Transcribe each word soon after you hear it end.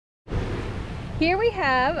Here we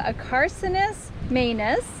have a Carcinus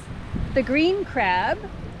maenas, the green crab.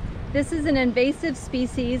 This is an invasive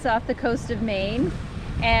species off the coast of Maine,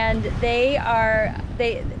 and they've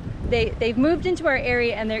moved into our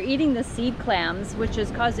area and they're eating the seed clams, which is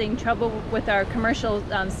causing trouble with our commercial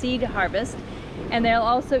seed harvest. And they'll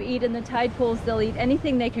also eat in the tide pools. They'll eat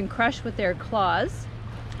anything they can crush with their claws.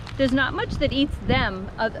 There's not much that eats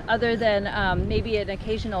them other than maybe an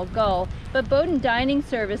occasional gull, but Bowdoin Dining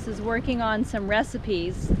Service is working on some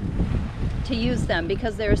recipes to use them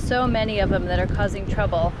because there are so many of them that are causing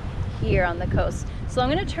trouble here on the coast. So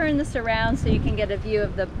I'm going to turn this around so you can get a view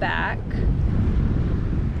of the back.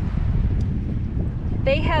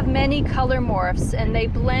 They have many color morphs and they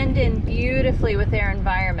blend in beautifully with their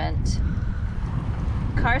environment.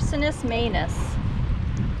 Carcinus maenas.